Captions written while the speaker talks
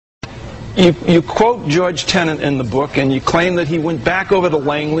You quote George Tenet in the book, and you claim that he went back over to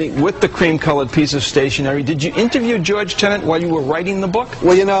Langley with the cream-colored piece of stationery. Did you interview George Tenet while you were writing the book?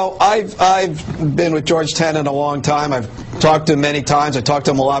 Well, you know, I've been with George Tenet a long time. I've talked to him many times. I talked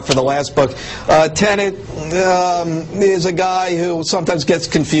to him a lot for the last book. Tenet is a guy who sometimes gets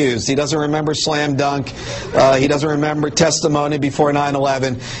confused. He doesn't remember Slam Dunk. He doesn't remember testimony before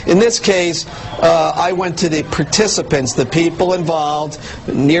 9/11. In this case, I went to the participants, the people involved,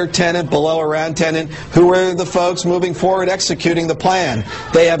 near Tenet, below, around Tenet, who were the folks moving forward, executing the plan.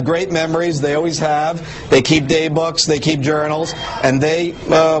 They have great memories. They always have. They keep day books. They keep journals. And they,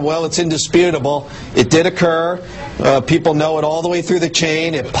 well, it's indisputable. It did occur. People know it all the way through the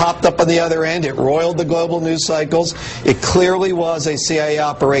chain. It popped up on the other end. It roiled the global news cycles. It clearly was a CIA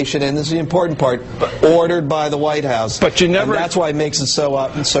operation, and this is the important part, ordered by the White House. But you never. And that's why it makes it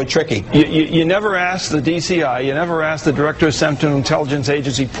so tricky. You never asked the DCI. You never asked the Director of Central Intelligence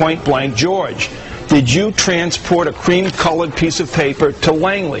Agency point blank, George, did you transport a cream-colored piece of paper to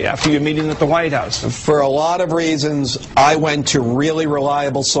Langley after your meeting at the White House? For a lot of reasons, I went to really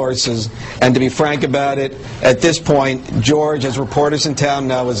reliable sources, and to be frank about it, at this point, George, as reporters in town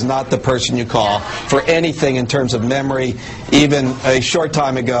know, is not the person you call for anything in terms of memory. Even a short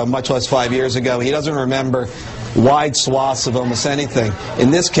time ago, much less 5 years ago, he doesn't remember wide swaths of almost anything.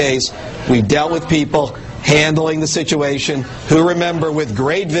 In this case, we dealt with people handling the situation, who remember with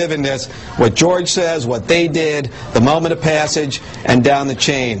great vividness what George says, what they did, the moment of passage, and down the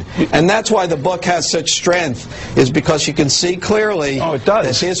chain. And that's why the book has such strength, is because you can see clearly that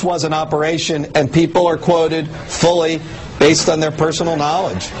this was an operation, and people are quoted fully based on their personal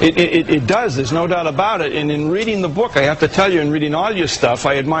knowledge. It does. There's no doubt about it. And in reading the book, I have to tell you, in reading all your stuff,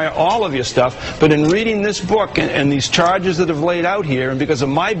 I admire all of your stuff, but in reading this book and these charges that have laid out here, and because of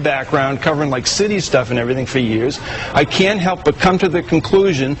my background covering like city stuff and everything for years, I can't help but come to the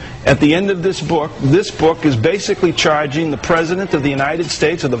conclusion at the end of this book is basically charging the President of the United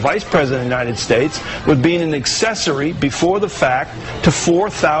States or the Vice President of the United States with being an accessory before the fact to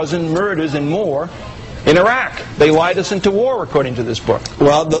 4,000 murders and more in Iraq. They lied us into war, according to this book.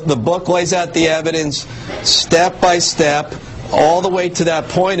 Well, the book lays out the evidence step by step, all the way to that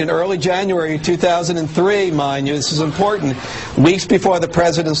point in early January 2003, mind you. This is important. Weeks before the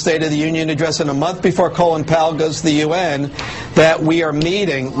President's State of the Union address and a month before Colin Powell goes to the UN, that we are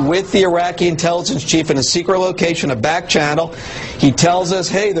meeting with the Iraqi intelligence chief in a secret location, a back channel. He tells us,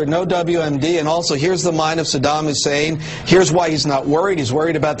 hey, there's no WMD, and also here's the mind of Saddam Hussein. Here's why he's not worried. He's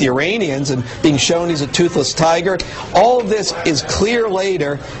worried about the Iranians and being shown he's a toothless tiger. All of this is clear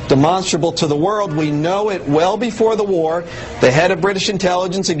later, demonstrable to the world. We know it well before the war. The head of British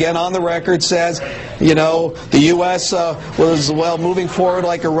intelligence, again on the record, says, you know, the U.S. was, well, moving forward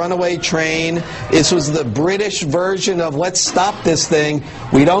like a runaway train. This was the British version of let's stop this thing.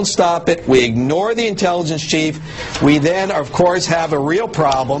 We don't stop it. We ignore the intelligence chief. We then, of course, have a real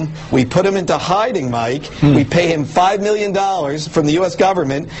problem. We put him into hiding, Mike. We pay him $5 million from the U.S.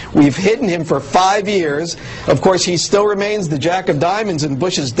 government. We've hidden him for 5 years. Of course, he still remains the Jack of Diamonds in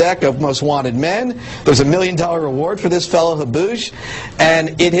Bush's deck of most wanted men. There's a $1 million reward for this fellow, Bush,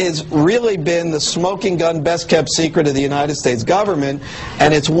 and it has really been the smoking gun best kept secret of the United States government,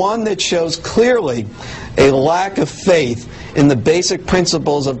 and it's one that shows clearly a lack of faith in the basic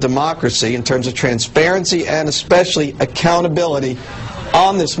principles of democracy in terms of transparency and especially accountability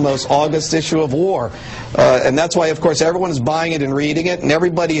on this most august issue of war. And that's why, of course, everyone is buying it and reading it, and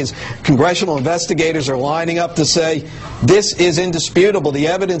everybody is, congressional investigators are lining up to say, this is indisputable. The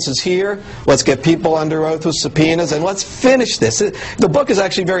evidence is here. Let's get people under oath with subpoenas, and let's finish this. The book is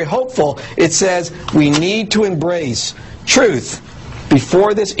actually very hopeful. It says we need to embrace truth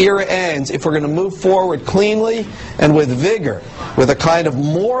before this era ends if we're going to move forward cleanly and with vigor, with a kind of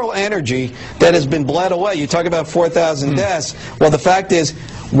moral energy that has been bled away. You talk about 4,000 deaths. Well, the fact is,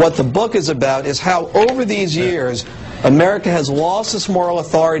 what the book is about is how over these years America has lost its moral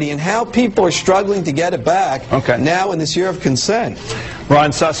authority and how people are struggling to get it back now in this year of consent.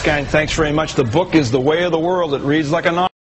 Ron Suskind, thanks very much. The book is The Way of the World. It reads like a novel.